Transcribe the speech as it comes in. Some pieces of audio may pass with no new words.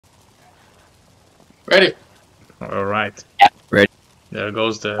Ready? Alright. Ready. There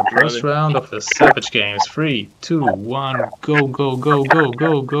goes the first round of the Savage Games. 3, 2, 1, go, go, go, go,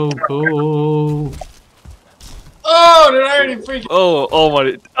 go, go, go. Oh, did I already freak? Oh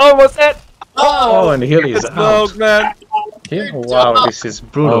my! Oh, what's that? Oh, and Hilly is out. Smoke, man. Wow, this is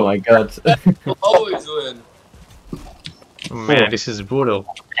brutal. Oh my god. Always win. Man, this is brutal.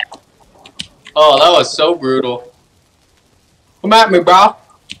 Oh, that was so brutal. Come at me, bro.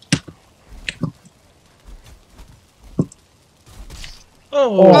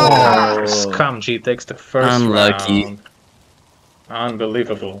 Oh, Scum G takes the first Unlucky. round.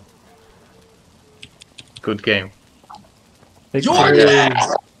 Unbelievable. Good game. Jordan!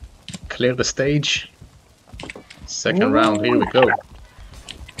 Clear the stage. Second round, here we go.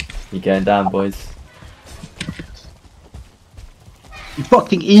 You're going down, boys. You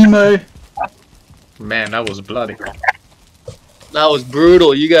fucking emo. Man, that was bloody. That was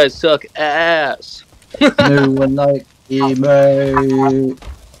brutal. You guys suck ass. No one like emo.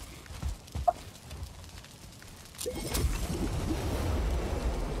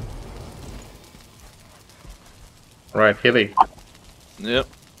 Right, Hilly, Yep.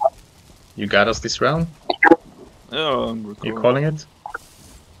 you got us this round? Oh, I'm You recording. calling it?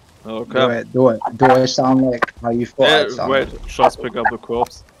 Okay. Do I sound like how you thought I'd sound? Wait, just pick up the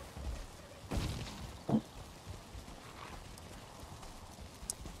corpse.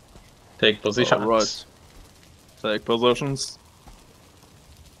 Take position. Alright. Take positions.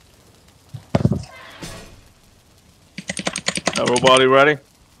 Everybody ready?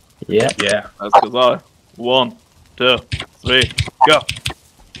 Yeah. Yeah. Let's go. 1, 2, 3, go.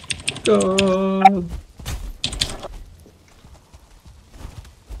 Go.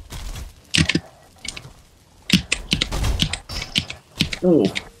 Ooh.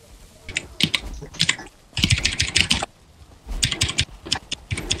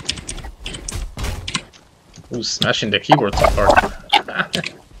 Who's smashing the keyboard so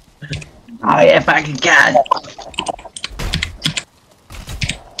hard? Oh yeah, fucking can.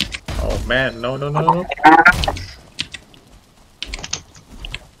 Oh man, no, no, no, no.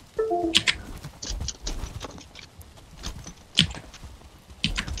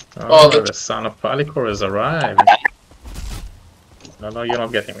 Oh, the son of Palicor has arrived. No, no, you're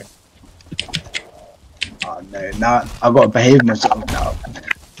not getting me. Oh no, now I've got to behave myself now.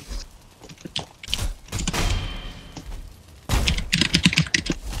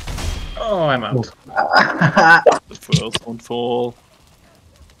 Oh, I'm out. The first one fall.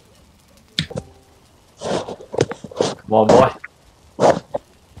 Come on, boy.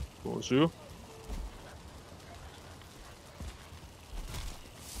 Goes you.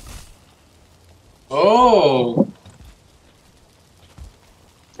 Oh.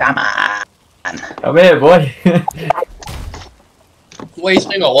 Come on. Come here, boy.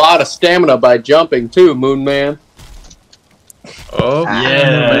 Wasting a lot of stamina by jumping too, Moon Man. Oh, Yeah, Moon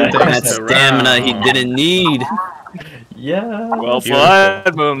Man that takes the stamina he round. didn't need. Yeah. Well Beautiful.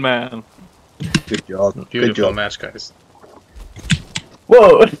 played, Moon Man. Good job. Good Beautiful job. match, guys.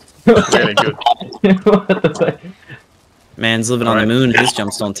 Whoa. Really good. What the fuck? Man's living on the moon. His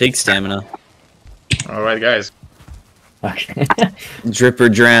jumps don't take stamina. Alright, guys. Okay. Drip or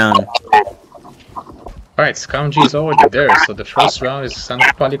drown. Alright, Scum G is already there, so the first round is Son of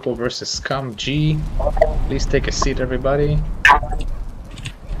Palico versus Scum G. Please take a seat, everybody.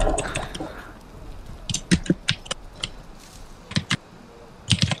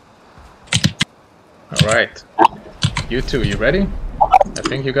 Alright. You two, you ready? I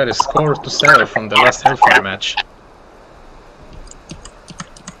think you got a score to settle from the last Hellfire match.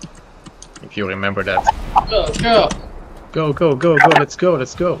 If you remember that. Go, go. Go, go, go, go, let's go,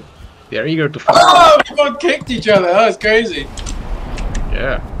 let's go. They are eager to fight. Oh, we both kicked each other. That was crazy.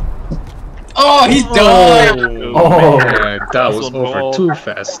 Yeah. Oh, he's died. Oh. Man, that was one over ball. too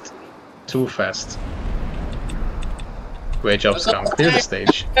fast. Too fast. Great job, Scum. Clear the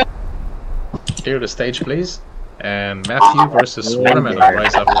stage. Clear the stage, please. And Matthew versus Waterman will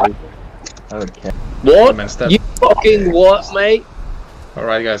rise up. Okay. What? Waterman step. You fucking what, mate?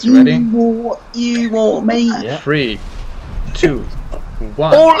 Alright, guys, you ready? You want me? Yeah. 3, 2,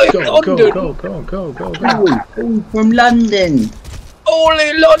 1. Only Go, go, London. go, go, go, go, go. Oh, from London.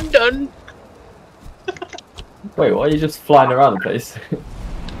 Only London. Wait, why are you just flying around the place?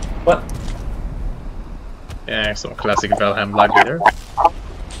 What? Yeah, some classic Valheim lag there.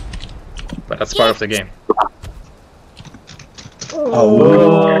 But that's part of the game. Oh.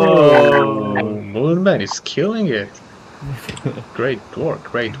 Moonman is killing it. Great work,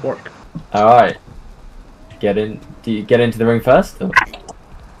 great work. Alright. Get in. Do you get into the ring first? Or?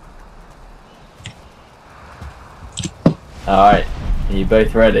 Alright. Are you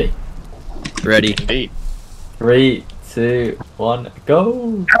both ready? Ready. Indeed. 3, 2, 1,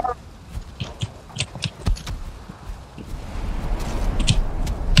 go!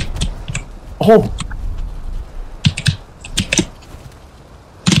 Oh!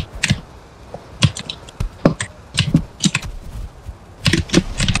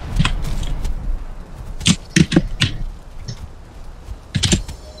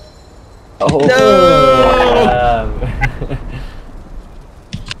 Oh! No!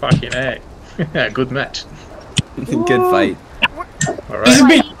 Fucking A. Good match. Good fight. Alright. This is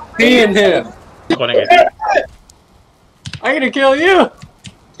me seeing him. Calling it. I'm gonna kill you.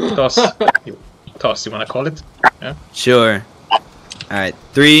 Toss. Toss, you wanna call it? Yeah? Sure. Alright,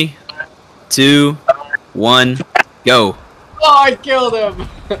 3, 2, 1, go. Oh, I killed him.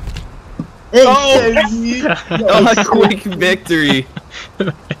 Oh, quick victory.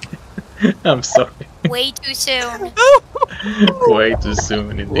 I'm sorry. Way too soon. Way too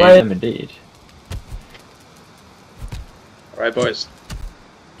soon indeed. Wait, indeed. Alright, boys.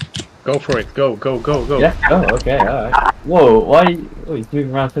 Go for it. Go, go, go, go. Yeah, oh, okay, alright. Whoa, why? Oh, he's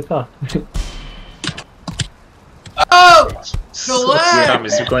moving around so fast. Oh, So, Select! Sam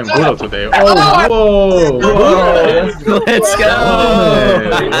is going brutal today. Oh, whoa! Whoa. Let's go.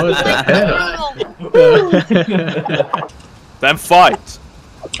 Hey, what the hell? Then fight.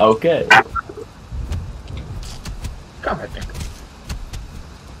 Okay. Come, I think.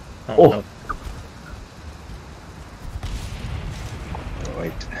 Oh. No.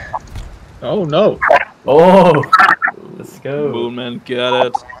 Right. Oh no! Oh! Let's go. Moonman, get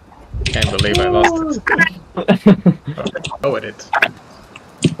it. Can't believe I lost it. Go with it.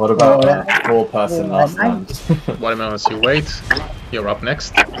 What about 4-person last time? Watermelons, you wait. You're up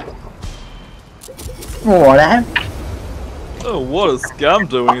next. Alright. Oh, what is Scam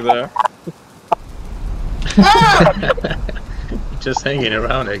doing there? Just hanging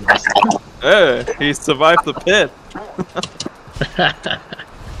around, I guess. Hey, he survived the pit.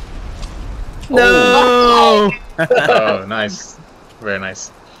 No! Oh, nice. Very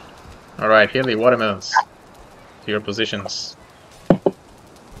nice. Alright, Hilly, watermelons. To your positions.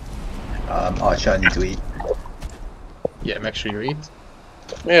 Archer, I need to eat. Yeah, make sure you eat.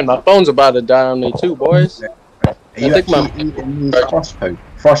 Man, my phone's about to die on me too, boys. Are you think my- actually eating these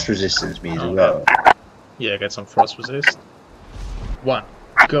frost resistance means as well? Yeah, get some frost resist. 1.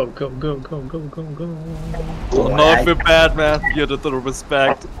 Go, go, go, go, go, go, go. Not for bad, man. You did the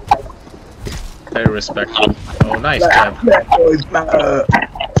respect. Very respectful. Oh, nice jab.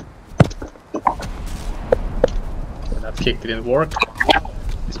 That kick didn't work.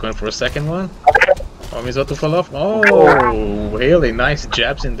 He's going for a second one. Oh, he's about to fall off. Oh, really nice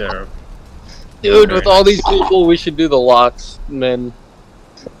jabs in there. Dude, Very with all nice. these people, we should do the Loxmen.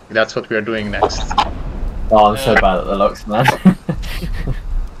 That's what we are doing next. Oh, I'm so bad at the locks, man.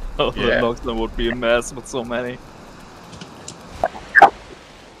 Oh, Yeah. the Loxmen would be a mess with so many.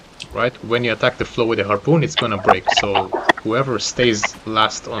 Right? When you attack the flow with a harpoon, it's gonna break. So whoever stays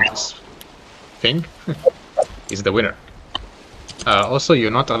last on this thing is the winner. Also,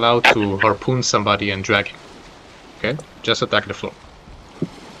 you're not allowed to harpoon somebody and drag him. Okay? Just attack the flow.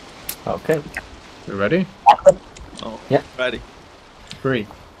 Okay. You ready? Oh, Yeah. Ready. 3,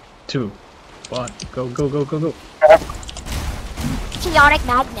 2, 1. Go, go, go, go, go. Chaotic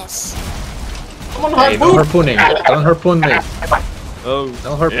madness. Hey, no harpooning. Don't harpoon me. Oh,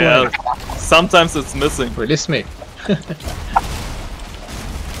 No harpooning. yeah. Sometimes it's missing. Release me.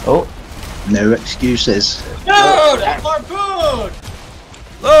 Oh, No excuses. Dude, harpoon!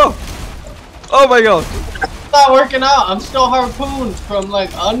 Oh! Oh my god! It's not working out. I'm still harpooned from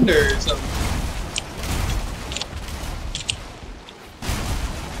like under or something.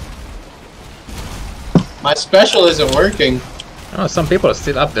 My special isn't working. Oh, some people are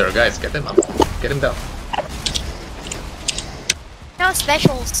still up there, guys. Get them up. Get them down. No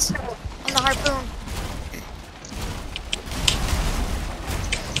specials on the harpoon.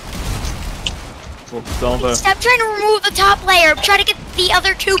 Oh, down there. Stop trying to remove the top layer. Try to get the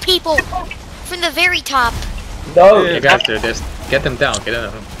other 2 people from the very top. no! You guys, just get them down. Get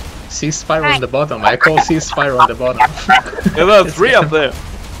them down. Ceasefire on Right. the bottom. I call ceasefire on the bottom. Yeah, there are 3 up there.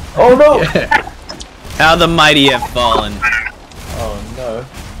 Oh no! Yeah. How the mighty have fallen. Oh no.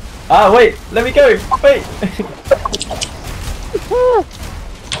 Ah, wait! Let me go! Wait!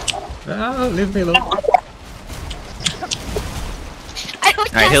 Ah, leave me alone. I was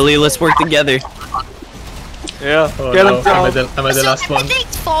Alright, Hilly, let's work together. Yeah, Oh get no, him down. I'm at the last one.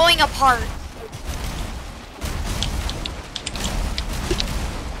 Everything's falling apart.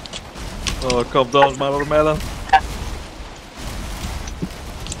 Oh, come down, my little melon.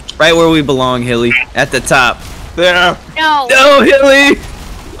 Right where we belong, Hilly. At the top. There! No. No, Hilly!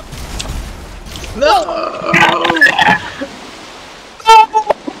 You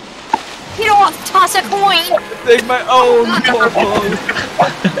don't want to toss a coin! Take my own purple.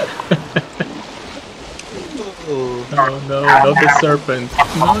 Oh no, not the serpent.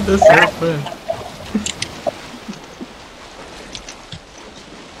 Not the serpent.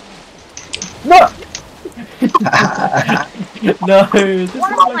 No! No, this is Come my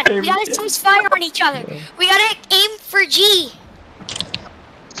on, we favorite. gotta choose fire on each other. We gotta aim for G.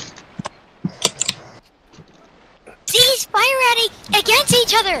 These fire at against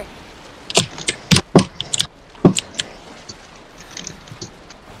each other.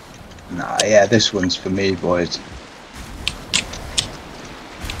 Nah, yeah, this one's for me, boys.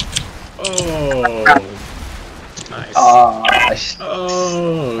 Oh, nice.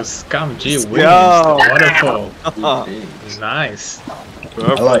 Oh, Scum G wins go. the waterfall. GG. Nice, I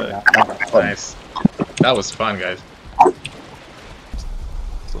like that. That was fun. nice. That was fun, guys.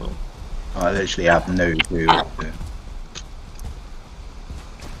 So, I literally have no clue what to do.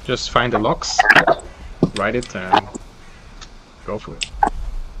 Just find the locks, write it, and go for it.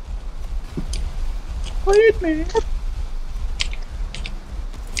 Wait me.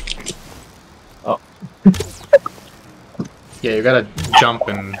 Oh. Yeah, you gotta jump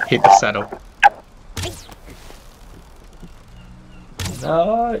and hit the saddle.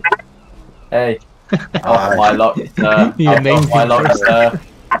 No. Hey. Off my lock, sir. You Off named my him lock, first. sir.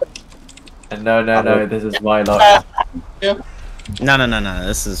 And no, this is my lock. No,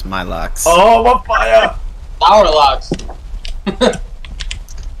 this is my locks. Oh, I'm on fire! Our locks.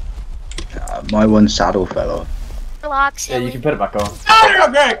 My one saddle fell off. Locks. Yeah, you can put it back on. Oh,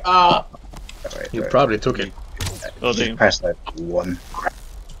 okay. Right, You right. probably took it. oh, Just damn. press like 1.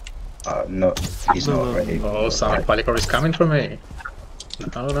 No, he's not ready. Oh, Sonic Polycore is coming for me.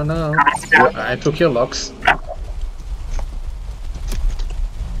 No. I took your locks.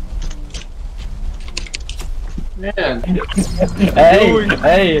 Man.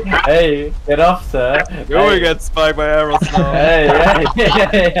 Hey, get off, sir. You're Hey. get spiked by arrows now.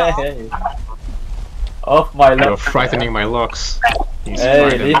 Hey. Off my You're lock. frightening my locks. He's Hey,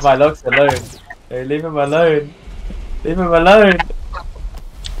 frightened. leave my locks alone. Hey, leave him alone. Leave him alone.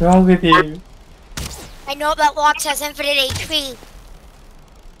 What's wrong with you? I know that Locks has infinite HP.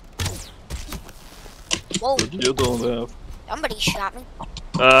 Whoa, You don't have. somebody shot me.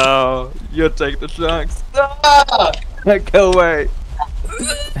 Oh, you take the chunks. Ah! Go away.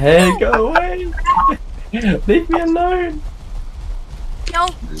 Hey, go away. Leave me alone. No,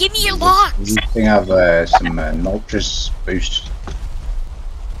 give me your locks. You think I have some nitrous boost?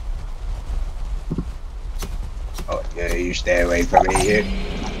 Oh yeah, you stay away from me, you.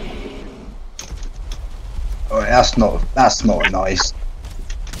 Oh, that's not nice.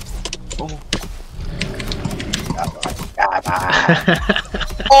 Oh.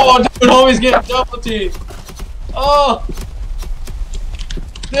 Oh, dude, always getting double teamed. Oh.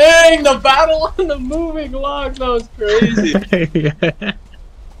 Dang, the battle on the moving logs, that was crazy. Yeah.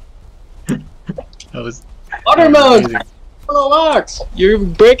 That was Watermelon, amazing. on the locks. You're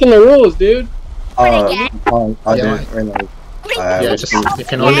breaking the rules, dude. I Yeah. didn't realize. Yeah, just you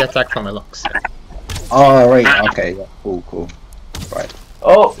can only attack from a locks. Oh right, okay, yeah, cool. Right.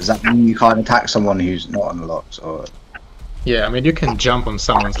 Oh, Does that mean you can't attack someone who's not on the locks, or? Yeah, I mean you can jump on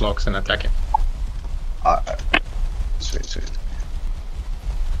someone's locks and attack him. Sweet.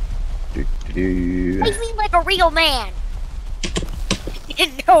 Make me like a real man.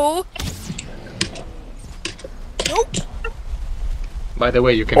 No. Nope. By the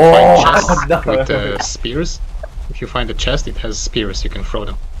way, you can Oh, find chests no. with spears. If you find a chest, it has spears. You can throw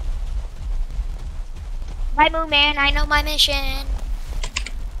them. Bye, Moon Man. I know my mission.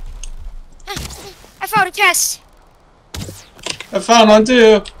 I found a chest. I found one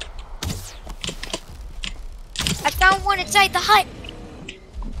too. I found one inside the hut.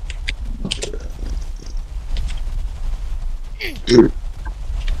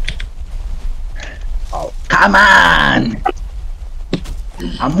 Oh, come on!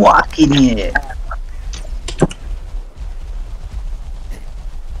 I'm walking here.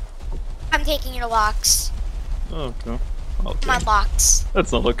 I'm taking your locks. Okay. My locks.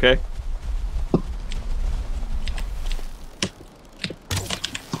 That's not okay.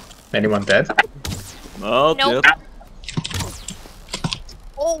 Anyone dead? Not Nope. yet.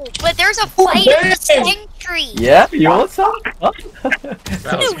 Oh, but there's a fight in the sanctuary. yeah, you want some? Huh?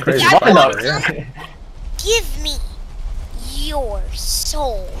 That was Dude, crazy. I fight want there, yeah. Give me your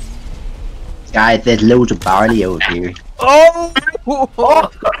soul. Guys, there's loads of barley out here. Oh!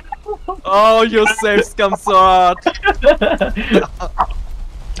 Oh, you saved Scum so hard.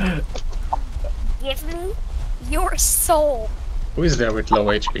 Give me your soul. Who is there with low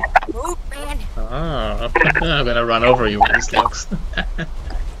HP? Moon Man. Oh, I'm gonna run over you with these logs.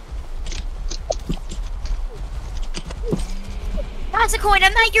 Toss a coin,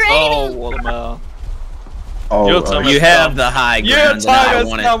 I'm not your Oh, enemy! watermelon. Oh, Your time You is have come. the high Your ground, and I time is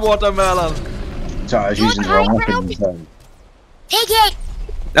want come, it. watermelon. sorry, I was You using the want wrong high weapon. Sorry. Take it!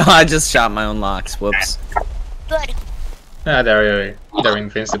 Oh, I just shot my own locks. Whoops. Good. Ah, they're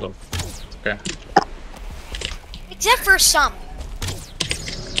invincible. Okay. Except for some.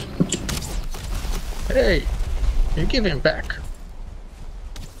 Hey, you give him back.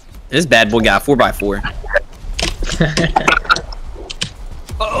 This bad boy got 4x4.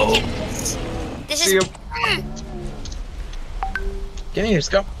 This See is... you. Get in here,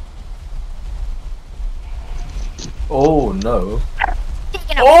 Scott. Oh no.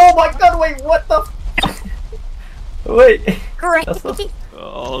 Taking a Oh my god, wait, what the wait. great. That's not...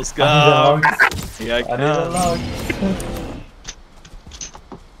 Oh, I Scum. need a log. Here I I need a come. log.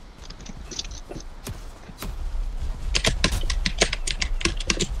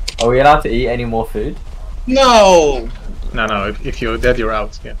 Are we allowed to eat any more food? No! No, if you're dead, you're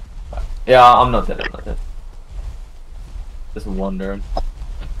out. Yeah. Yeah, I'm not dead, I'm not dead. Just wondering.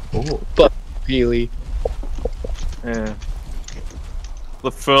 Oh. Really? Yeah.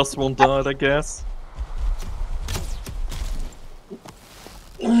 The first one died, I guess.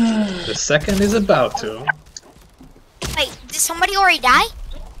 The second is about to. Wait, did somebody already die?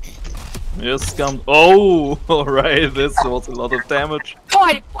 Yes, Scum. Oh, alright, this was a lot of damage.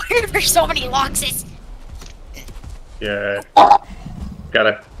 God, why are there so many Loxes? Yeah.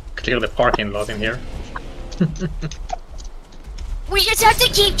 Gotta clear the parking lot in here. We just have to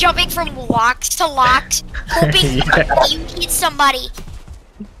keep jumping from locks to locks, hoping Yeah. you hit somebody.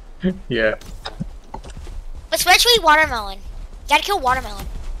 Yeah. Especially watermelon. You gotta kill watermelon.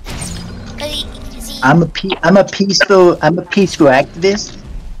 Cause he, I'm a peaceful activist.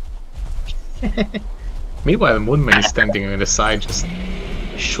 Meanwhile, Moonman is standing on the side, just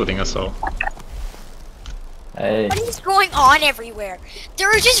shooting us all. Hey. what is going on everywhere? There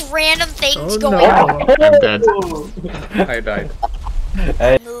are just random things Oh going on. no! I'm dead. I died.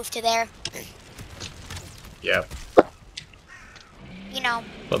 Hey. Move to there. Yeah, You know.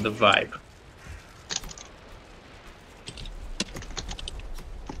 but the vibe.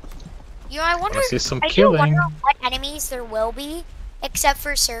 You know, I wonder. I see some I do killing. wonder what enemies there will be, except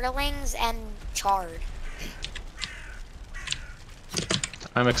for Surtlings and Chard.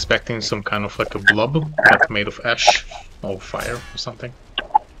 I'm expecting some kind of like a blob, like made of ash or fire or something.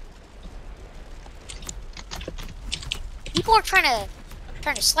 People are trying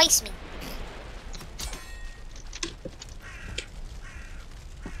to slice me.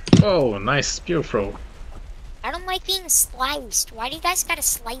 Oh, nice spear throw. I don't like being sliced. Why do you guys gotta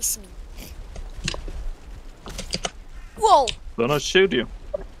slice me? Whoa! Then I shoot you.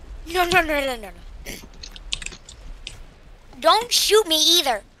 No. Don't shoot me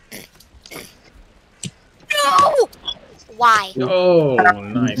either. No! Why? Oh,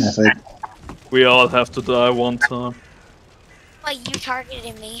 nice. We all have to die one time. Why you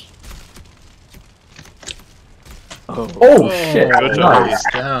targeted me? Oh. Oh shit, Good nice. job, he's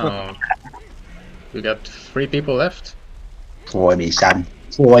down. We got 3 people left. For me, son.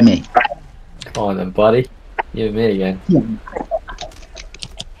 For me. Come on then, buddy. You and me again.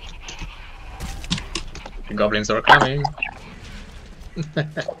 The goblins are coming.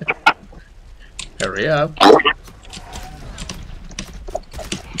 Hurry up.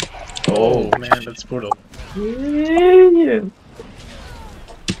 Oh man, that's brutal. Yeah.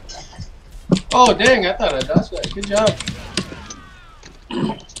 Oh dang, I thought I dodged that. Good job.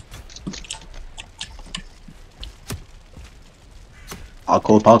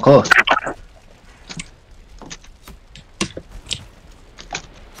 Parkour.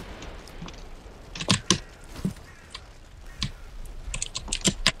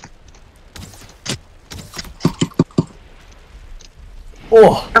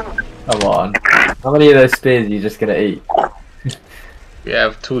 Oh, come on. How many of those spears are you just gonna eat? We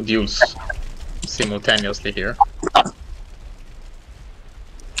have 2 duels simultaneously here.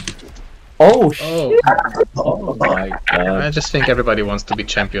 Oh shit! Oh, Oh my god. I just think everybody wants to be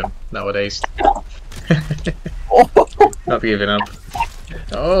champion nowadays. Oh. Not giving up.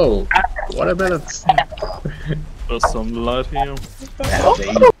 Oh, what a balance. There's some light here.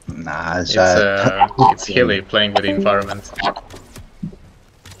 Nah, It's hilly playing with the environment.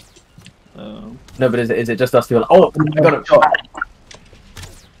 No, but is it just us two? Oh, I got him.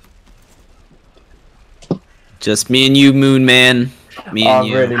 Just me and you, Moon Man. Me and I'm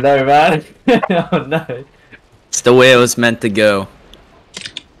you. really low, man. Oh no. It's the way it was meant to go.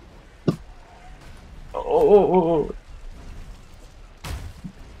 Oh.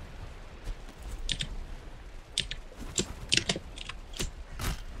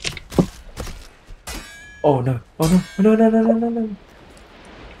 Oh no! Oh no! No! No! No! No! No!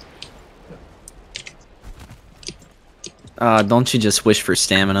 No! Don't you just wish for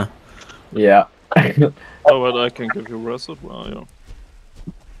stamina? Yeah. Oh, but I can give you rest as well, yeah.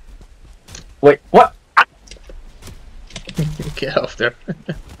 Wait, what? Get off there.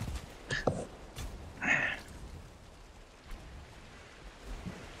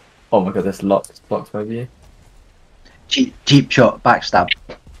 Oh my god, this lock's blocked my view. Cheap shot, backstab.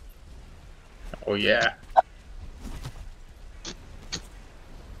 Oh yeah.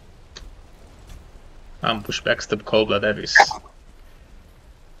 Ambush backstab cold blood Abyss.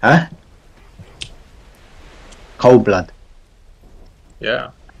 Huh? Cold blood.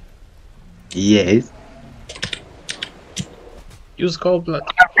 Yeah. Yes. Use cold blood.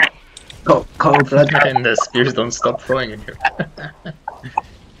 Cold blood. And the spears don't stop throwing in here.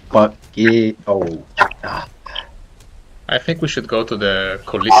 Fuck yeah. Oh. Ah. I think we should go to the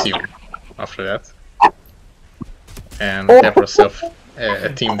Colosseum after that. And have ourselves a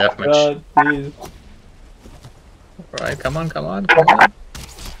team deathmatch. God, please. Alright, come on, come on, come on.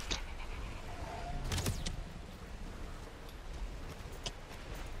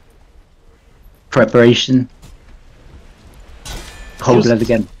 Preparation. Cold blood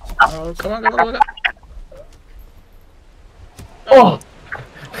again. Oh, come on, come on, come on. Oh!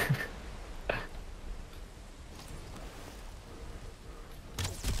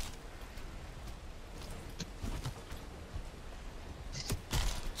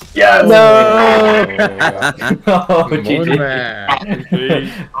 Yeah. No! Oh, GG.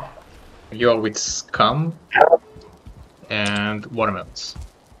 Moonman. You're with Scum and Watermelons.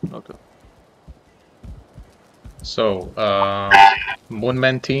 Okay. So,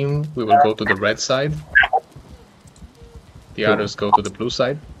 Moonman team, we will go to the red side. The others go to the blue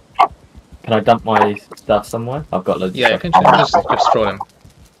side. Can I dump my stuff somewhere? I've got loads Yeah, you of can stuff. just throw them.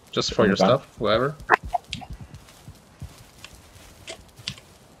 Just for your Okay. stuff, whatever.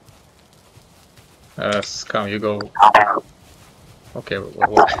 Scum, you go. Okay,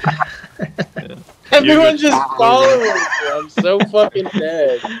 Everyone just following me. I'm so fucking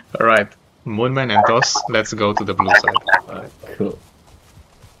dead. Alright, Moonman and Toss, let's go to the blue side. Alright. Cool.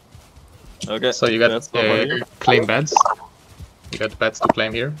 Okay. So you got that's not my view. claim beds. You got beds to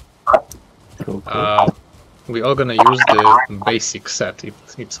claim here. Cool, cool. We all gonna use the basic set.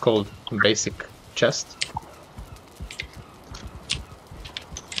 It's called basic chest.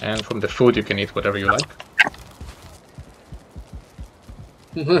 And from the food you can eat whatever you like.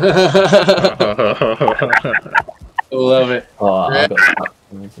 Love it. Oh, I've got stuff.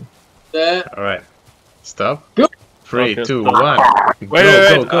 Amazing. That. Alright. Stop. Go. 3, Okay, 2, stop. 1. Wait,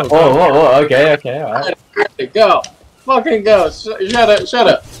 wait, Go. Whoa, whoa, whoa, okay, alright. Go. Fucking go. Shut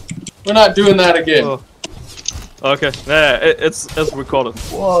up. We're not doing that again. Oh. Okay, yeah, it's recorded.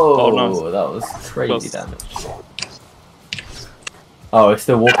 Whoa, Oh, nice. that was crazy Close. damage. Oh, it's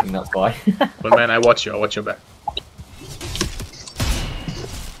still walking, that's why. But man, I watch your back.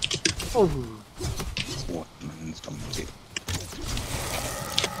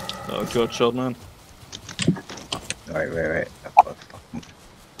 Oh, good shot, man. Right.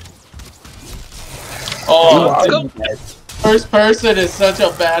 Oh, first person is such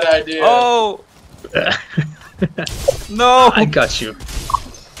a bad idea. Oh! No! I got you.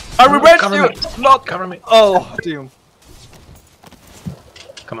 I revenge Cover you! me. Not Cover me. Oh, damn.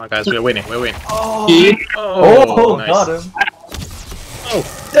 Come on, guys, we're winning. We're winning. Oh, nice. got him.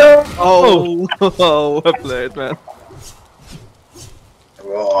 Oh, oh, well played, man.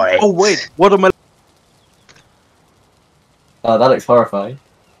 Right. Oh, wait, what am I? Oh, that looks horrifying.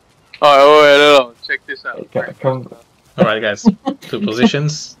 Oh, wait, check this out. Okay, come. Alright, guys. 2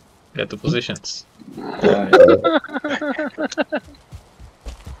 positions. Get 2 positions. Alright.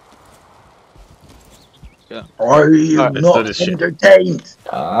 Are you Let's do not this shit. entertained?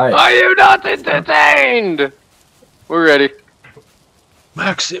 Alright. Are you not entertained? We're ready.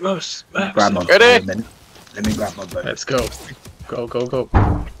 Maximus. Grab my bow Ready? a minute. Let me grab my bow. Let's go. Go.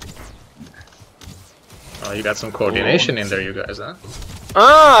 Oh, you got some coordination in there, you guys, huh?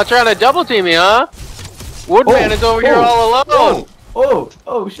 Ah, trying to double team me, huh? Woodman is over here all alone. Oh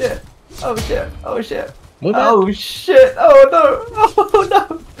shit. Oh shit. Moonman, Oh shit. Oh no. Oh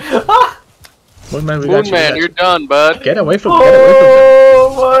no. Ah! Moonman, we got you. Woodman, you're done, bud. Get away from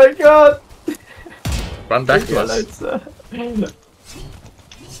Oh my god. them. Run back to us. Loads,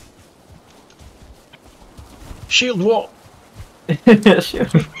 Shield wall.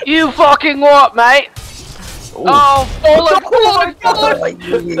 Shoot. You fucking what, mate? Oh, bullet!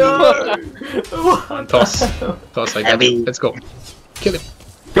 No. Toss, I got you. Let's go. Kill him.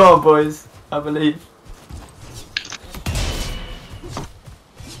 Go on, boys. I believe.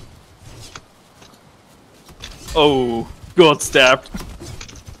 Oh, got stabbed.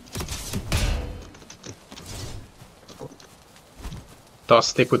 Toss,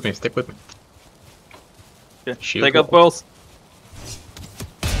 stick with me, stick with me. Okay, Shield take out wall. both.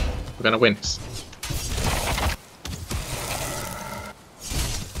 We're gonna win this.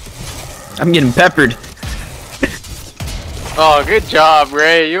 I'm getting peppered. Oh, good job,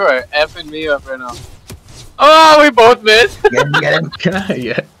 Ray. You are effing me up right now. Oh, we both missed.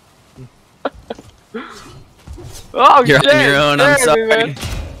 Yeah. Oh, You're shit. on your own, I'm Sorry, man. sorry.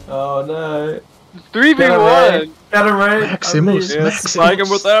 Oh no. 3v1. Got him right. Maximus, Yeah, spike him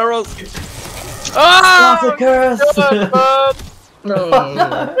with arrows. Oh, Classic curse. No.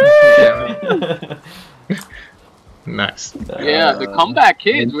 Nice. yeah, the comeback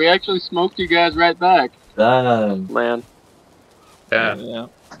kids. We actually smoked you guys right back. Damn. Man, Yeah. Yeah.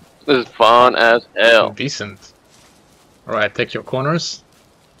 this is fun as hell. Decent. Alright, take your corners.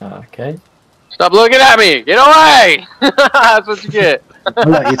 Okay. Stop looking at me. Get away. That's what you get. Oh,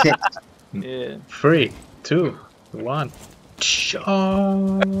 look, you take. Yeah. 3, 2, 1. Charge.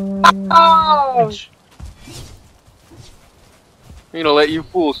 I'm gonna let you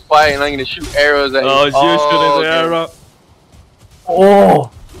fools fight, and I'm gonna shoot arrows at you. Oh, you shooting the okay. arrow.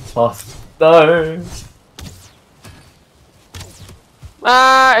 Oh. Oh no.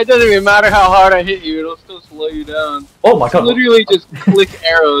 Ah, it doesn't even matter how hard I hit you. It'll still slow you down. Oh my god. Literally just click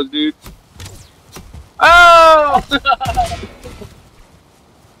arrows, dude. Oh!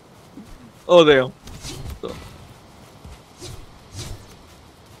 Oh, damn.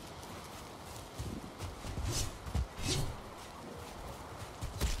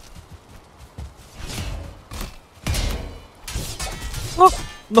 Oh,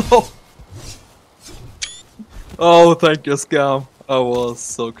 no! Oh, thank you, Scam. I was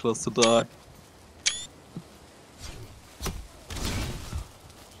so close to die.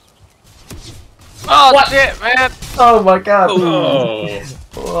 Oh, shit, man! Oh my god. Oh.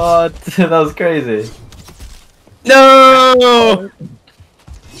 What? That was crazy. No!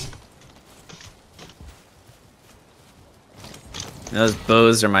 Those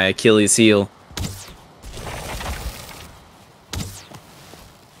bows are my Achilles heel.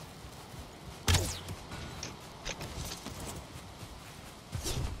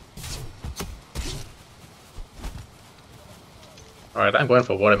 Alright, I'm going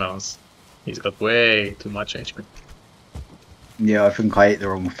for watermelons. He's got way too much HP. Yeah, I think I ate the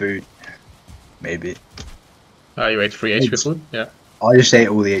wrong food. Maybe. Oh, you ate 3 HP food? Yeah. I just ate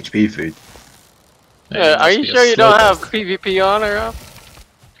all the HP food. Yeah, are you sure you don't have PvP on or off?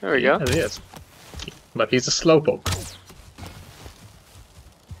 There we go. Yeah, yes. But he's a slowpoke.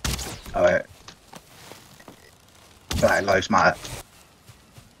 Alright. Black Lives Matter.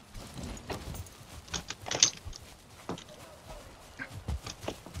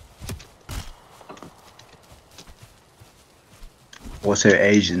 Also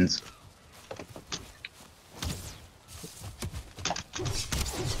Asians.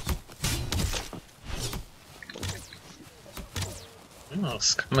 Oh,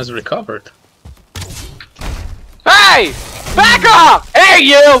 Scum has recovered. Hey! Back off! Hey,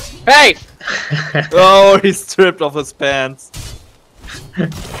 you! Hey! Oh, he stripped off his pants.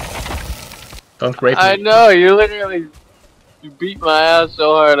 Don't rate me. I know, you literally... You beat my ass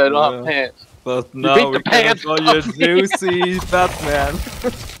so hard I don't have Yeah. pants. But beat now the we can pants enjoy your off me. juicy Batman.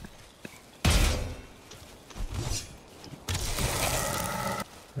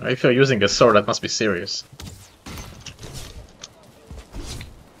 If you're using a sword, that must be serious.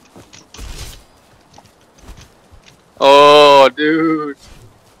 Oh, dude.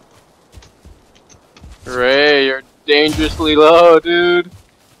 Ray, you're dangerously low, dude.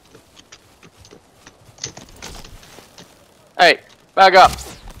 Hey, back up.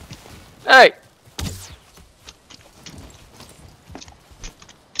 Hey!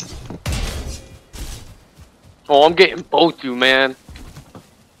 Oh, I'm getting both you, man.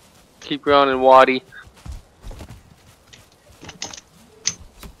 Keep running, Waddy.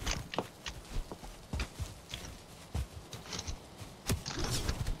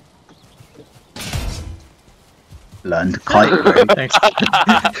 Learn to kite, bro. Thanks.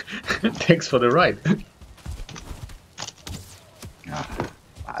 Thanks for the ride.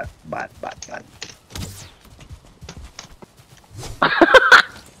 Bad.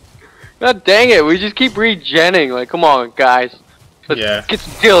 God dang it, we just keep regenning. Like, come on, guys. Let's Yeah. get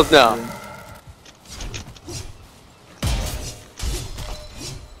some kills now.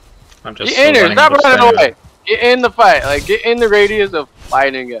 I'm just Get in there, running stop with running Samuel. away. Get in the fight. Like, get in the radius of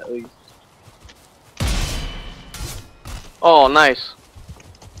fighting at least. Oh, nice.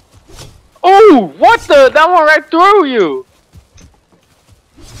 Oh, what the? That went right through you.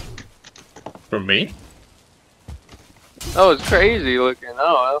 For me? That was crazy looking.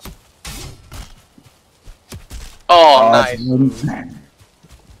 Oh, well. Oh, nice.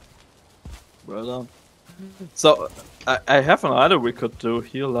 Well done. So, I have an idea we could do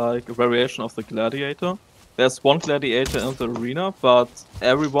here, like a variation of the gladiator. There's one gladiator in the arena, but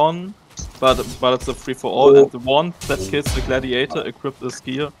everyone, but it's a free for all, and the one that kills the gladiator equips his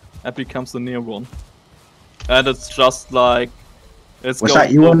gear and becomes the near one. And it's just like it's. What's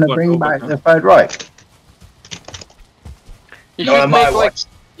that? You want to bring back the Third Reich? You No, should my make like. watch.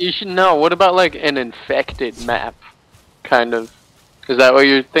 You should know. What about like an infected map? Kind of. Is that what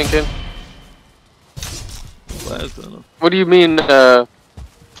you're thinking? What do you mean?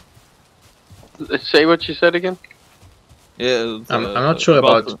 Say what you said again. Yeah, I'm not sure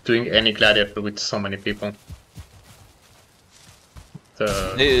about doing any gladiator with so many people.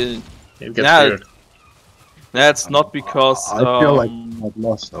 It gets weird. That's not because I feel like I've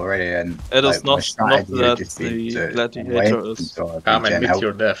lost already, and it is like, not that the gladiator is. Come and meet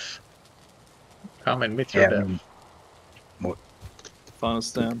your death. Come and meet your death. I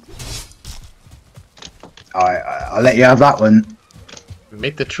understand. I'll let you have that one.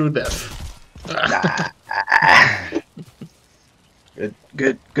 Meet the true death.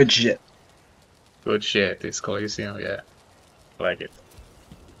 Good shit. Good shit. It's Colosseum, yeah. I like it.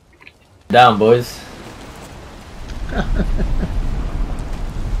 Down, boys.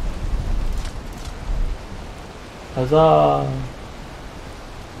 Huzzah!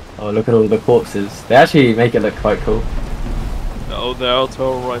 Oh, look at all the corpses. They actually make it look quite cool. Oh, they're out to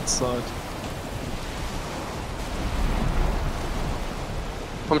our right side.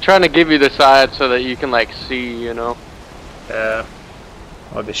 I'm trying to give you the side so that you can like see, you know.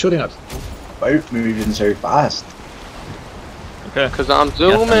 Oh, they're shooting us. Both moving so fast. Okay. Cause I'm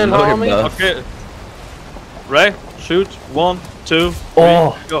zooming, homie. Okay. Ray, shoot. 1, 2, 3,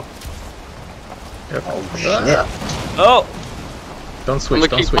 Oh. go. Yep. Oh shit. Oh! Don't I'm switch, gonna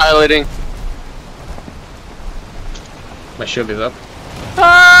don't keep switch. piloting. My shield is up.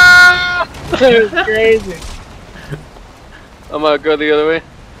 Ah! It's crazy. I'm gonna go the other way.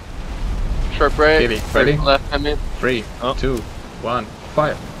 Sharp right. Kitty, ready? Left, I mean. 3, 2, 1,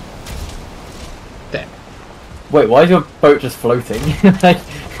 fire. Damn. Wait, why is your boat just floating? Like,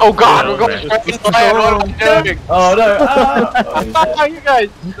 Oh god, Yeah, we're going man. straight into land. What am I doing? oh no! Ah! Oh, You guys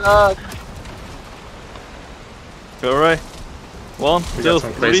suck. Go, Ray. 1, We 2, got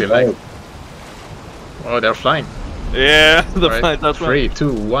some crazy 3. lag. Oh, they're flying. Yeah, the Right. fight, that's 3,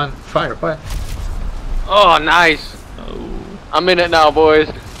 2, 1, fire, fire. Oh, nice. Oh. I'm in it now, boys.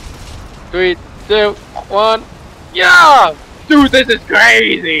 3, 2, 1. Yeah! Dude, this is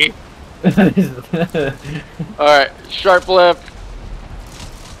crazy. Alright, sharp left.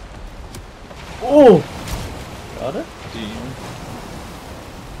 Oh! Got it?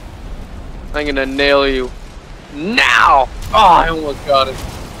 I'm gonna nail you. Now! Oh, I almost got it.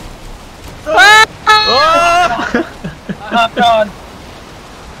 Ah! I'm done.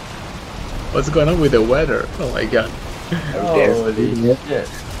 What's going on with the weather? Oh my god. Holy shit.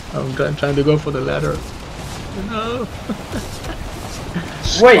 I'm trying to go for the ladder. No.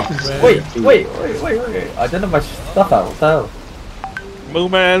 Wait, man. wait. I didn't have my stuff out. What the hell?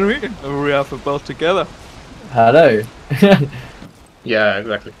 Move, man, we have a boat together. Hello. Yeah,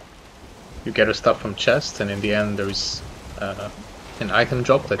 exactly. You get a stuff from chest, and in the end there is an item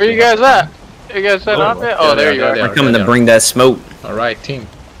drop that. Where you guys at? You guys set up yet? Oh, there you are. We're coming to bring that smoke. All right, team.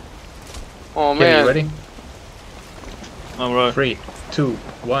 Oh Okay, man. you ready? Alright. 3, 2,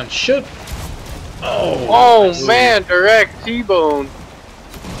 1, shoot! Oh man, direct T-bone.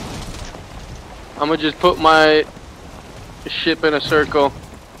 I'm gonna just put my ship in a circle.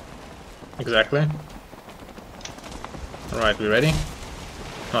 Exactly. All right, we ready?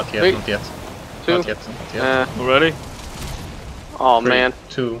 Not yet. Three, Not yet. 2. Not yet. Not yet. Ready? Oh 3, man,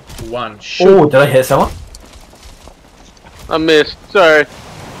 2, 1, shoot! Oh, did I hit someone? I missed. Sorry.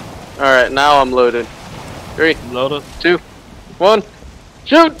 All right, now I'm loaded. 3, Loaded. 2, 1,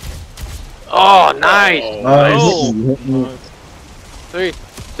 shoot! Oh, nice. Oh, Oh, Nice. 3,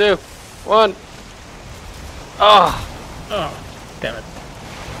 2, 1. Oh, oh, damn it!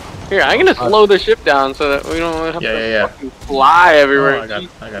 here I'm gonna slow the ship down so that we don't have to Yeah. fucking fly everywhere. Oh,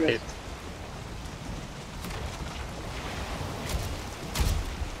 I got hit.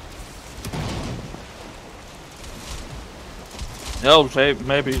 Yeah,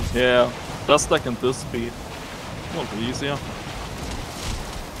 maybe, yeah. Just like in this speed. Won't be easier.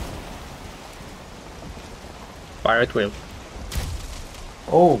 Fire at will.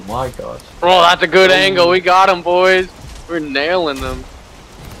 Oh my god. Oh, that's a good angle. We got them, boys. We're nailing them.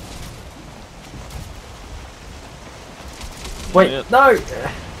 Wait, Yeah. no!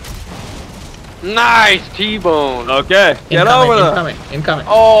 Nice T-bone. Okay, get over there. Incoming.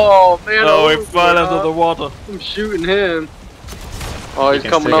 Oh man! Oh, he overboard, fell into huh? the water. I'm shooting him. Oh, he's can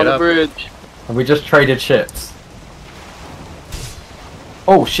coming stick on it the up. bridge. And we just traded ships.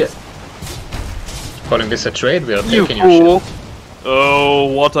 Oh shit. Calling this a trade, we are You taking your fool! shit. Oh,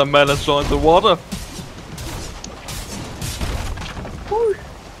 watermelon joined the water.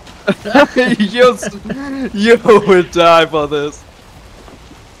 you will die for this.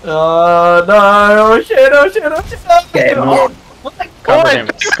 Oh no! Oh shit! Oh shit! Oh shit! Get him on. Cover Boys, him.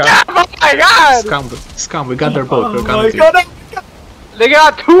 Scum. oh my god! Scum, we got their boat. We're Oh coming my to you. god! They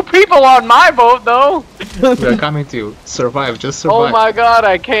got 2 people on my boat though. We're coming to you. Survive, just survive. Oh my god,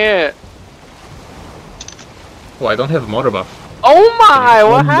 I can't. Oh, I don't have motor buff. Oh my,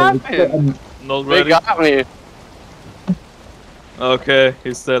 what happened? Not They ready. got me. Okay,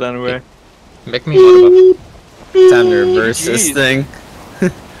 he's dead anyway. Make me motor buff. Time to reverse this Jeez. thing.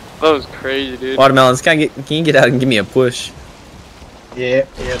 That was crazy, dude. Watermelons, can you get out and give me a push? Yeah.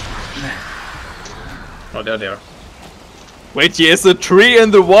 Oh, there they are. Wait, here's a tree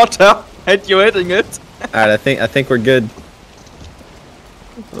in the water, and you're hitting it. Alright, I think we're good.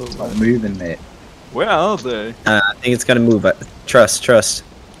 It's not moving, mate. Where are they? I think it's gonna move. Trust.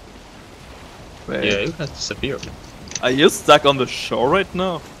 Wait, Yeah, you guys disappeared. are you stuck on the shore right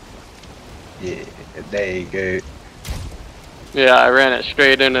now? Yeah, there you go. Yeah, I ran it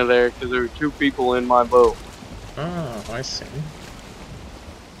straight into there because there were 2 people in my boat. Oh, I see.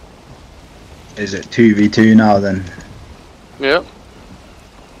 Is it 2v2 now then? Yep.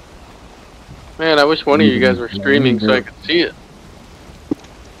 Man, I wish one of you guys were streaming so I could see it.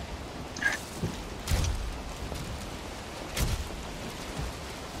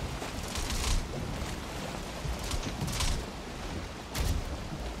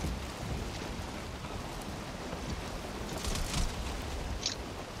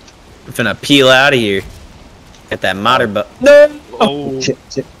 I'm finna peel out of here. Get that motor buff. No! Oh,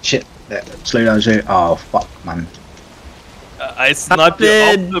 Shit. Slow down, slow. Oh, fuck, man. I sniped you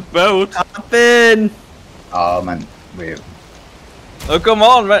in. off the boat. Hop in! Oh, man. Wait. Oh, come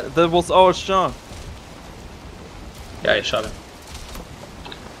on, man. That was our shot. Yeah, I shot him.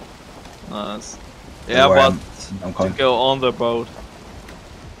 Nice. Don't Yeah, worry, but I'm to coming. go on the boat.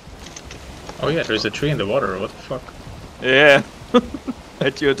 Oh yeah, there's a tree in the water. What the fuck? Yeah.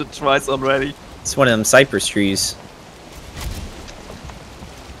 I you it twice already. It's one of them cypress trees.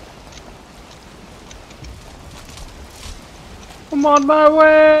 I'm on my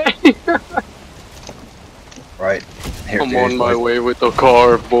way! Right. Here I'm it goes, on my boys. way with the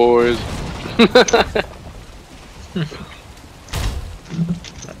car, boys.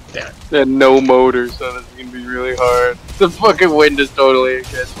 Damn it. They had no motor, so this is gonna be really hard. The fucking wind is totally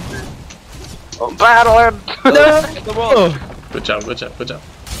against me. I'm battling! Good job, good job, good job.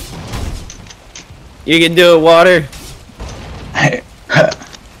 You can do it, water.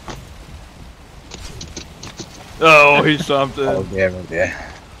 Oh, he jumped in. Oh, dear, oh, dear.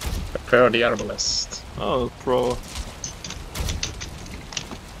 Prepare the arbalest. Oh, pro.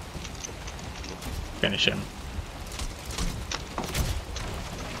 Finish him.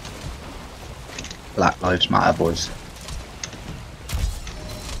 Black Lives Matter, boys.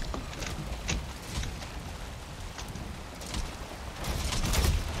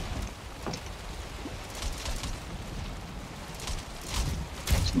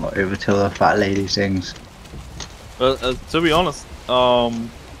 It's not over till the fat lady sings. To be honest, I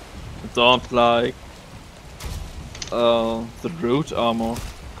don't like the root armor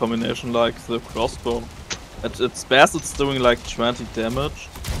combination like the crossbow. At its best, it's doing like 20 damage.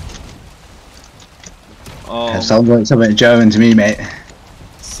 That sounds like something German to me, mate.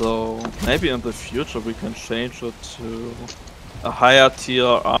 So maybe in the future we can change it to a higher tier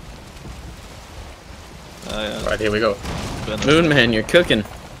armor. Yeah, Right, here we go. Moonman, you're cooking.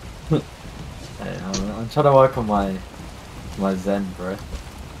 Hey, I'm trying to work on my Zen, bro.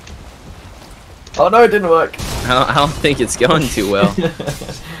 Oh no, it didn't work. I don't think it's going too well.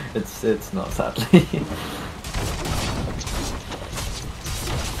 it's not, sadly.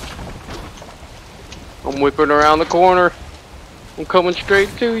 I'm whipping around the corner. I'm coming straight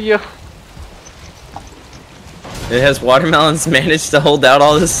to you. It has watermelons managed to hold out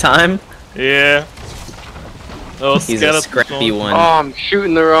all this time. Yeah. Oh, He's a scrappy one. Oh, I'm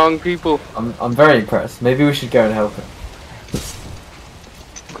shooting the wrong people. I'm very impressed. Maybe we should go and help him.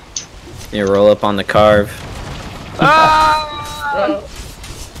 You roll up on the carve. Ah!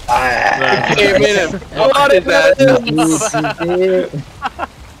 I came in and what is that?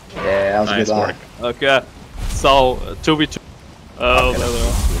 Yeah, that was Nice a good work. laugh. Okay. So 2v2. Oh, there they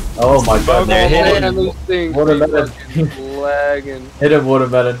are. Oh my god, They're hitting. Man, these things What a be letter. fucking lagging. Hit him,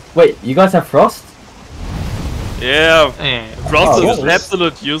 watermelon. Wait, you guys have frost? Yeah, Frost is useless.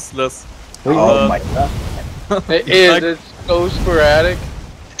 absolute useless. Oh my god. It is. It's so sporadic.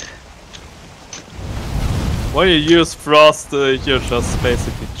 When you use Frost, you're just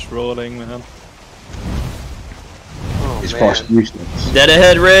basically trolling, man. Oh, It's man. frost useless. Dead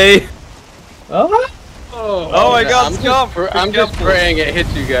ahead, Ray. Oh, Oh my god, Scum! I'm just praying it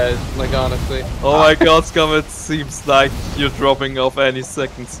hits you guys, like honestly. Oh my god, Scum, it seems like you're dropping off any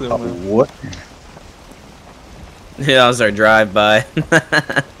second soon, Oh, man. what? Yeah, that was our drive-by.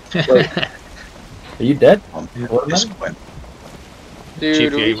 are you dead? This one.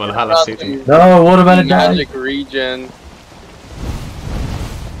 Dude, GTA we Valhalla should City. probably No, watermelon died. magic regen.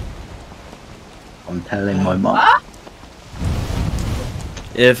 I'm telling my mom.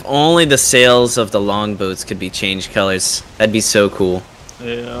 If only the sails of the longboats could be changed colors. That'd be so cool.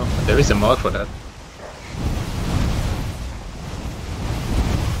 Yeah. There is a mod for that.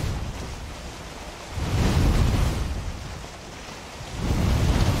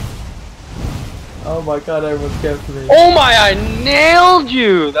 Oh my god, everyone's scared for me. Oh my! I nailed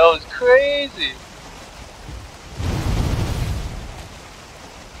you. That was crazy.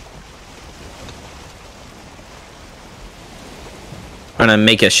 I'm gonna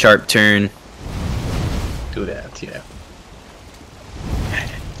make a sharp turn. Do that, yeah.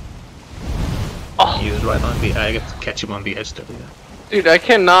 Oh. He was right on the. I get to catch him on the edge there. Yeah. Dude, I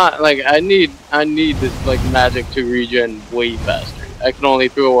cannot. Like, I need this like magic to regen way faster. I can only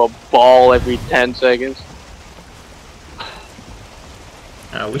throw a ball every 10 seconds.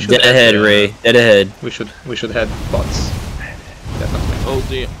 We should Dead add, ahead, Ray. Dead ahead. We should head bots. Definitely. Oh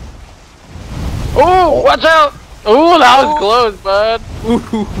dear. Oh, watch out! Oh, that was close, bud. Ooh,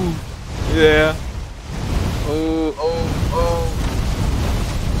 yeah. Oh,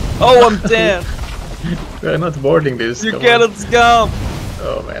 Oh, I'm dead. We're not boarding this. You come get on. it, Scum.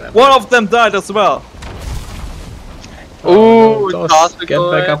 Oh man. I'm One of them died as well. oh. no, Toss Dos, the get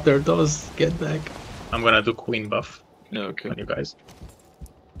coin. back up there, Dos. Get back. I'm gonna do queen buff Yeah, okay. on you guys.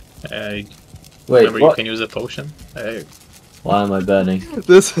 Wait, Remember, you what? can use a potion. Why am I burning?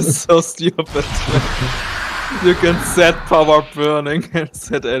 This is so stupid. You can set power burning and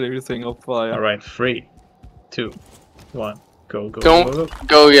set everything on fire. Alright, 3, 2, 1, go, go, Don't go, go.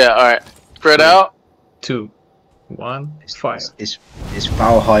 go yet. All right, spread out. 2, 1, fire. It's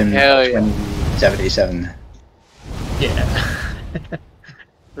Valheim Hell yeah. 2077. Yeah.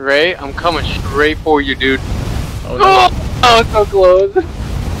 Ray, I'm coming straight for you, dude. Oh no. Oh, it's so close.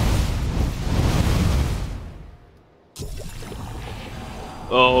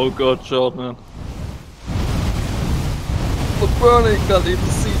 Oh, good shot, man. Look, burning, can't even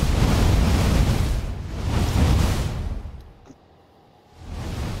see.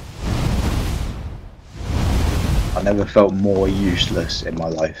 I never felt more useless in my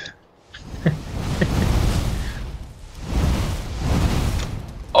life.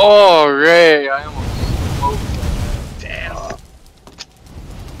 Oh, Ray, I almost smoked that. Damn.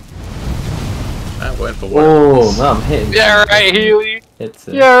 I'm going for water. Oh, man, I'm hitting. Yeah, right, Healy. It's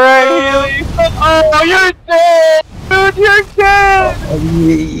Yeah, right, Healy. Oh, you're dead, dude. You're dead.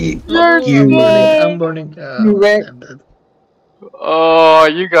 You're dead. I'm burning. I'm dead. Oh,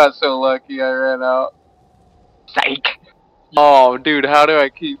 you got so lucky. I ran out. Psych. Oh, dude, how do I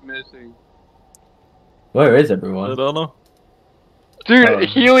keep missing? Where is I everyone? don't know. Dude,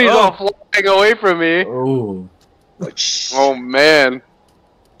 Healy's all flying away from me. Oh. Oh man.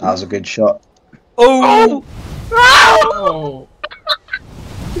 That was a good shot. Oh! Oh!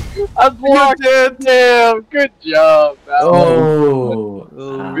 I blocked it. Damn. Good job. Oh.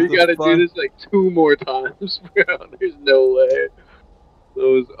 Oh, We the gotta fuck? do this like 2 more times, bro. There's no way. That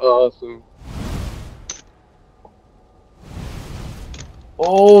was awesome.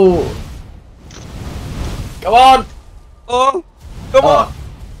 Oh. Come on. Oh! Come on!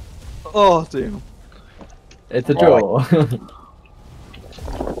 Oh, damn. It's a draw. It's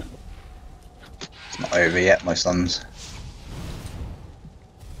not over yet, my sons.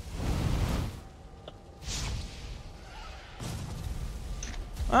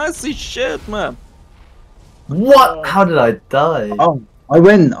 I see shit, man. What? How did I die? Oh, I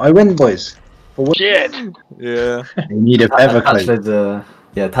win, boys. For what? Shit. Yeah. They need a feather Attach cloak. loads of,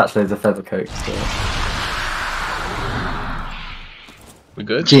 yeah, attach loads of feather coats. So. We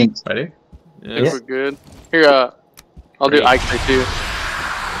good? Jinx. Ready? Think Yes. we're good. Here, I'll do Ike too.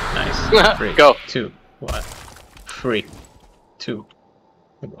 Nice. 3, Go. 2, 1. 3, 2,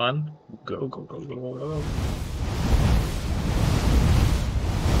 1. Go, go, go, go, go, go.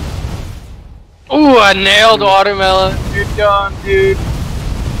 Ooh, I nailed watermelon. Good job, dude.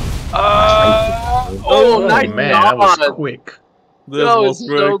 Oh, Oh, nice man, that was shot. quick. This That was was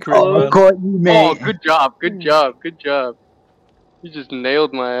very so quick, close. man. I got you, mate. Oh, good job, good job, good job. You just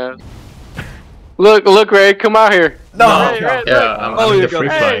nailed my ass. Look, Ray, come out here. No. Ray, no. look. Yeah, I'm Oh, in you the got free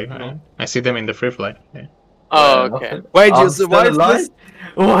it. fly. Hey. I see them in the free fly. Yeah. Oh, okay. Wait, you I'm still survived alive? this?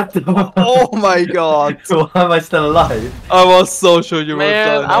 What the Oh my god. Why am I still alive? I was so sure you would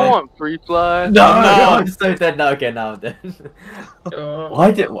Man, die. I want free fly. No, No. I'm so dead now. Okay, now I'm dead.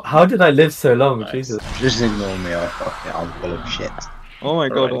 How did I live so long? Nice. Jesus. Just ignore me. I'm full of shit. Oh my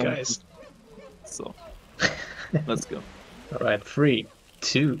god, Alright, guys. So, let's go. Alright, 3,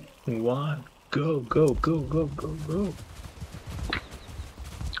 2, 1, go, go, go, go, go, go.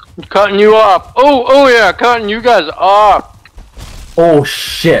 I'm cutting you off. Oh yeah, cutting you guys off. Oh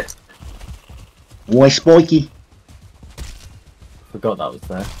shit! Why, Spiky? Forgot that was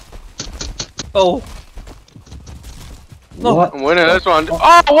there. Oh, no. What? I'm winning this one.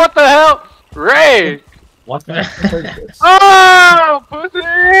 Oh, what the hell? Ray! What the heck is this? Oh,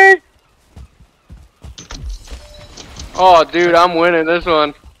 pussy! Oh, dude, I'm winning this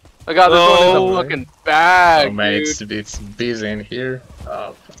one. I got this one in the fucking bag, Oh man, dude. it's busy in here.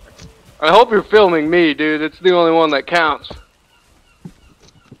 Oh, fuck. I hope you're filming me, dude. It's the only one that counts.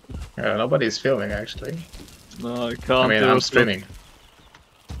 Nobody's filming actually. No, I can't. I mean, do I'm it. streaming.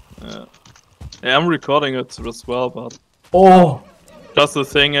 Yeah. Yeah, I'm recording it as well, but Oh! just the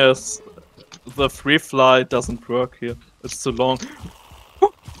thing is, the free fly doesn't work here. It's too long.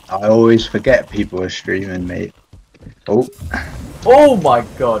 I always forget people are streaming, mate. Oh, Oh my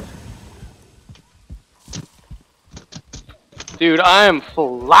god! Dude, I am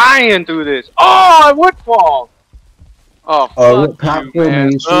flying through this. Oh, I would fall. Oh, what fuck platform you, are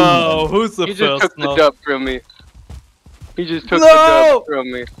man. you streaming? Oh, who's the He just first took the now? dub from me. He just took No! the dub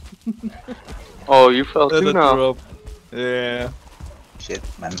from me. Oh, you fell Let too it now. drop. Yeah. Shit,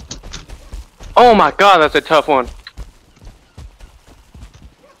 man. Oh my god, that's a tough one.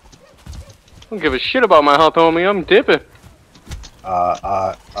 I don't give a shit about my health, homie. I'm dipping.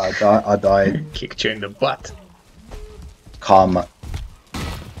 I died. Kicked you in the butt. Karma.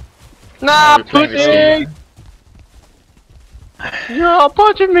 Nah, We're playing this pussy! game, You're all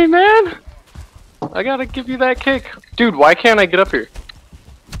punching me, man. I gotta give you that kick. Dude, why can't I get up here?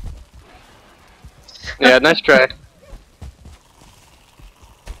 Yeah, nice try.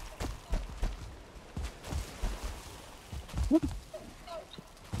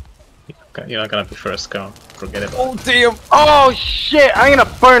 You're not gonna be first, go. Forget it. Oh damn! Oh shit, I'm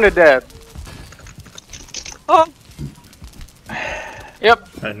gonna burn to death. Oh. Yep.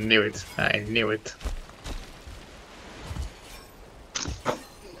 I knew it. I knew it.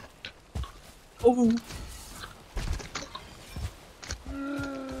 Oh.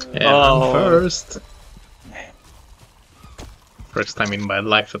 Yeah, Oh. I'm first. First time in my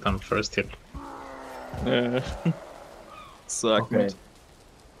life that I'm first here. Yeah. Suck. Okay.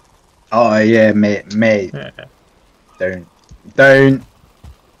 Oh yeah, mate. Yeah, Don't.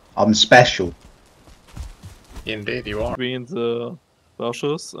 I'm special. indeed you are. Between the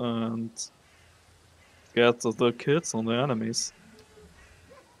bushes and get the kills on the enemies.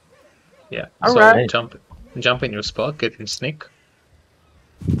 Yeah. Alright. So jump in your spot, get in sneak.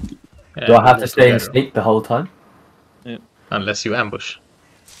 Do I have to stay in together. sneak the whole time? Unless you ambush.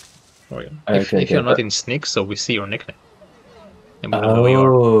 Or if Okay, you're not but- in sneak, so we see your nickname. And we know who you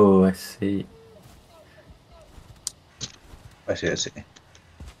are. Oh, I see. I see. So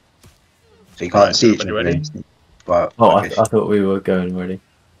you can't see each everybody other. ready? But Oh, I I guess- thought we were going already.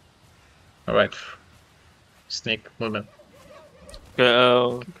 Alright. Sneak movement.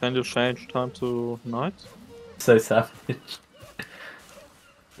 Okay, can you change time to night? So savage.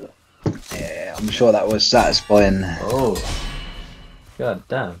 yeah, I'm sure that was satisfying. Oh. God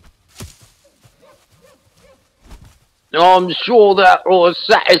damn. I'm sure that was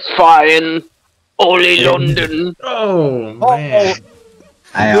satisfying. Only London. Oh man!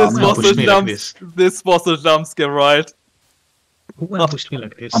 Hey, This I'm not was push a me jump. like this. This was a jump scare, right? Who ambushed me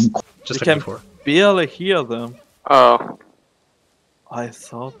like this? I'm Just You like can- before. Barely hear them. Oh. I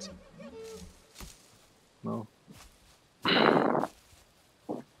thought. No.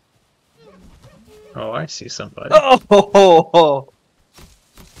 Oh, I see somebody. Oh!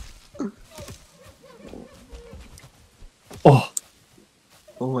 Oh.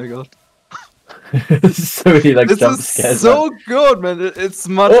 Oh my god. So many like This jump is scares. so good, man. It's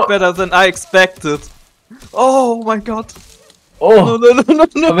much Oh. better than I expected. Oh my god. No, Oh, no, no, no, no,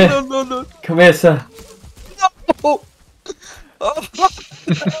 Come here. no, no, no. come here, sir. Oh. Oh.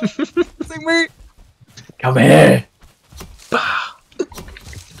 Sing me. Come here.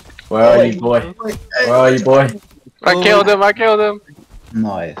 Where are you, boy? Where are you, boy? I killed him, I killed him.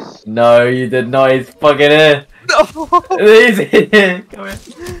 Nice. No, you did not. He's fucking here. No! He's here. Come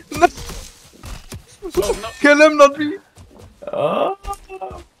here. Kill him, not me! Oh.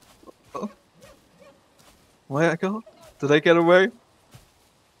 Where I go? Did I get away?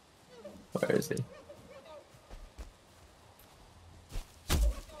 Where is he?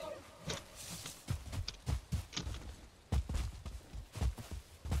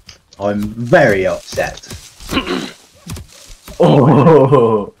 I'm very upset.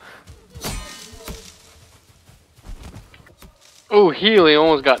 Oh. Oh, Healy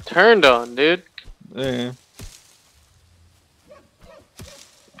almost got turned on, dude. Yeah.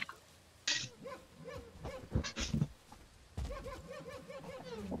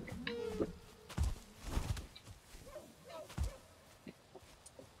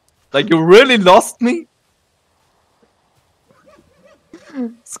 Like, you really lost me?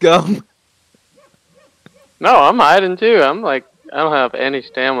 Scum. No, I'm hiding too. I'm like, I don't have any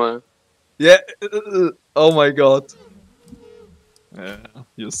stamina. Yeah. Oh my god. Yeah,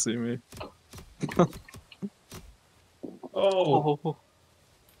 you see me. Oh,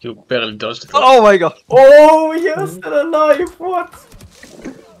 you barely dodged it. Oh my god. Oh, you're still alive. What?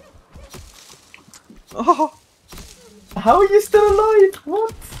 Oh. How are you still alive?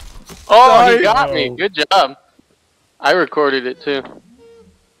 What? Oh, he got me. Good job. I recorded it too.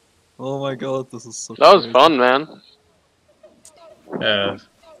 Oh my god, this is so That was crazy. fun, man. Uh,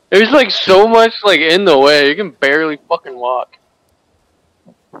 It was like so much like in the way. You can barely fucking walk.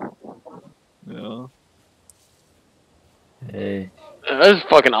 Yeah. Hey. That was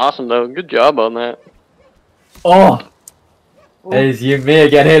fucking awesome though. Good job on that. Oh. It's you and me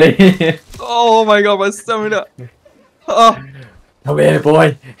again, Haley. Oh my god, my stamina. Oh, Come here,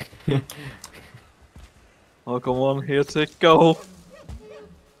 boy. oh come on, here, take go.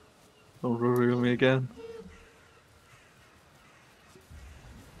 Don't reveal me again.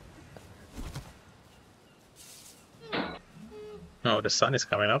 oh, the sun is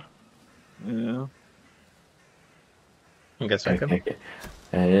coming up. Yeah. You get second. Okay.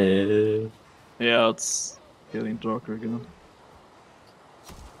 Hey. Yeah, it's getting darker again.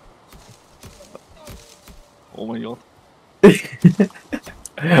 Oh my god.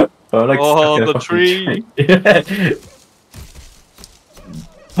 Oh, like Oh, stuck in a the fucking tree. Yeah.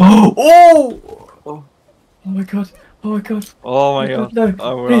 Oh! Oh. Oh my god. Oh my god. Oh my god. No. I'm Please.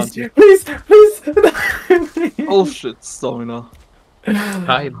 around you. Please. Please. Oh shit, stamina.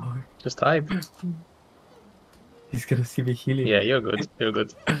 Hide. Just hide. He's gonna see me healing. Yeah, you're good. You're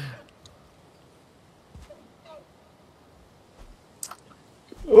good.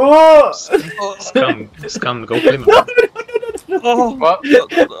 Oh! Scum, go flame. Oh. What? No.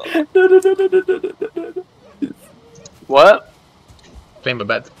 What? Flame a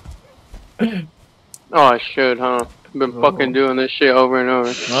bed. Oh, I should, huh? I've been fucking doing this shit over and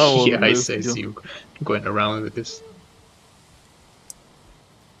over. Oh, Yeah, I see you going around with this.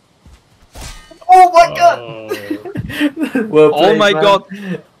 Oh my god! Oh. Well Oh played, my man. god.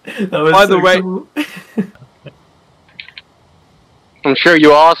 That was By so the way- cool. I'm sure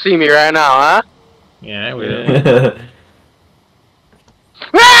you all see me right now, huh? Yeah, we do.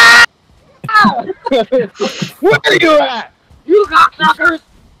 Where are you at? You cocksuckers!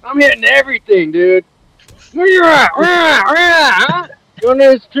 I'm hitting everything, dude. Where you at? Where at? Huh? You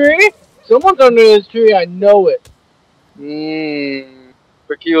under this tree? Someone's under this tree, I know it.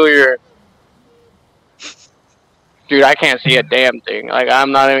 Peculiar. Dude, I can't see a damn thing. Like,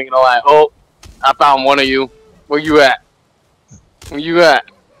 I'm not even gonna lie. Oh, I found one of you. Where you at? Where you at?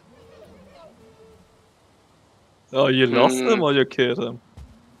 Oh, you lost him or you killed him?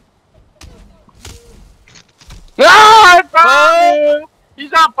 Ah, I found him!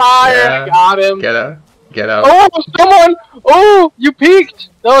 He's on fire! Yeah. I got him! Get out. Get out. Oh, someone! Oh, you peeked!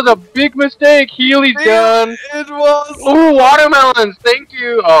 That was a big mistake. Healy's gone. It was! Oh, watermelons! Thank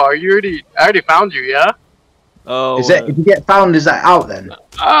you! Oh, I already found you, yeah? Oh, Is it? If you get found, is that out then?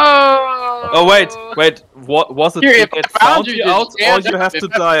 Oh wait, what was it? Here, You if get I found found you, you just out, or stand you up. have If to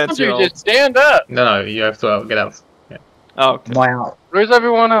I die found at you, your just stand up! No, you have to get out. Yeah. Oh, okay. Am I out? Where's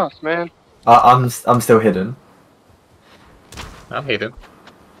everyone else, man? I'm still hidden. I'm hidden.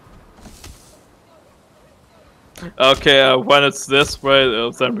 Okay, when it's this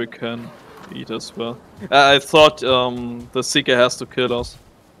way, then we can eat as well. I thought the Seeker has to kill us.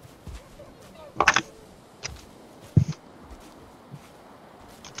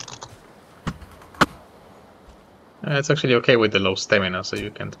 It's actually okay with the low stamina, so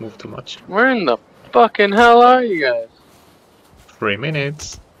you can't move too much. Where in the fucking hell are you guys? 3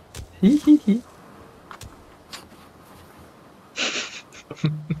 minutes.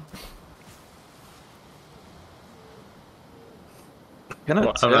 Can I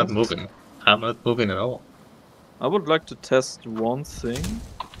Well, I'm not test? moving. I'm not moving at all. I would like to test one thing.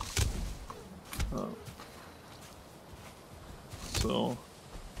 So,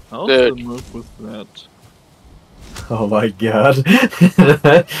 how's the move with that? Oh my god.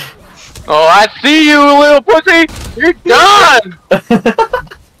 Oh, I see you, little pussy! You're done!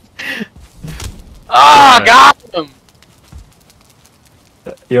 Ah, got him!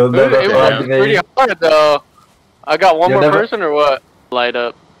 You'll never It was pretty hard though. I got one more person or what? Light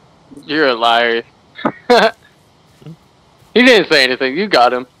up. You're a liar. He didn't say anything. You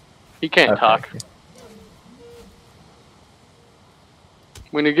got him. He can't talk.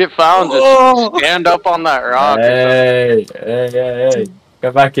 When you get found, just stand up on that rock. Hey.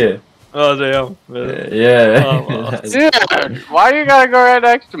 Come back here. Oh damn. Yeah. Dude, why you gotta go right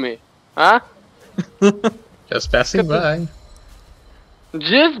next to me? Huh? Just passing by.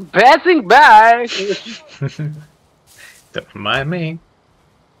 Just passing by. Don't mind me.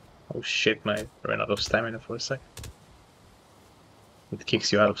 Oh shit, I ran out of stamina for a sec. It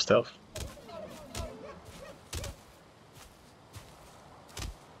kicks you out of stealth.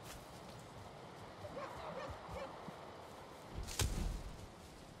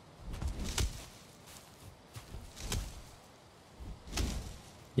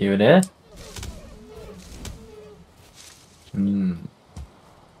 You in there? Hmm.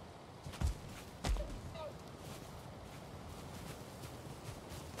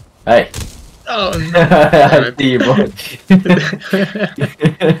 Hey. Oh no. I see you, boy.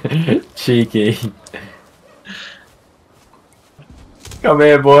 Cheeky. Come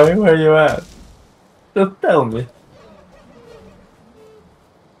here, boy. Where you at? Just tell me.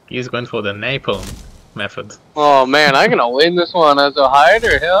 He's going for the napalm method. Oh man, I'm gonna win this one as a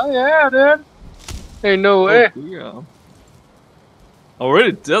hider. Hell yeah, dude. Ain't no way. Oh, yeah. I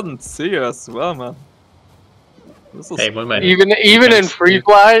really didn't see you as well, man. This is Hey, one man. Even in free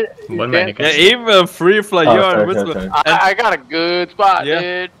fly. Yeah, even free fly, you are invisible. I got a good spot,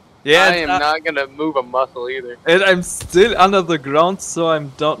 dude. Yeah, I am not gonna move a muscle either. And I'm still under the ground, so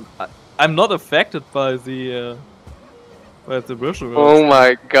I'm not affected by the visual. Oh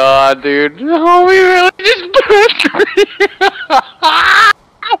my god, dude! Oh, we really just passed me.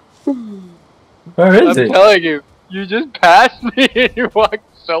 Where is it? I'm telling you, you just passed me and you walked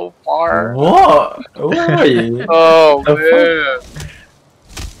so far. What? Where are you? Oh man.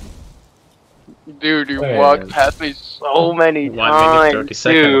 Dude, you walked past me so many 1 times, minute 30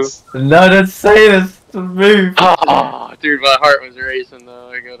 seconds. No, don't say this. Just move. Oh, dude, my heart was racing though,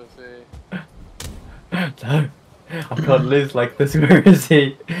 I gotta say. No. I can't lose like this. Where is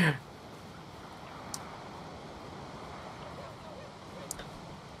he?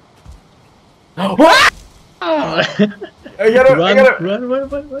 What? I gotta. Run.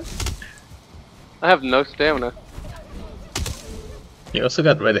 I have no stamina. You also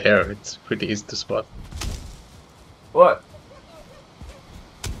got red hair, it's pretty easy to spot. What?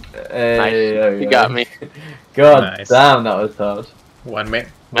 Nice. You got me. God Nice. damn, that was hard. 1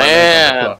 minute. Man.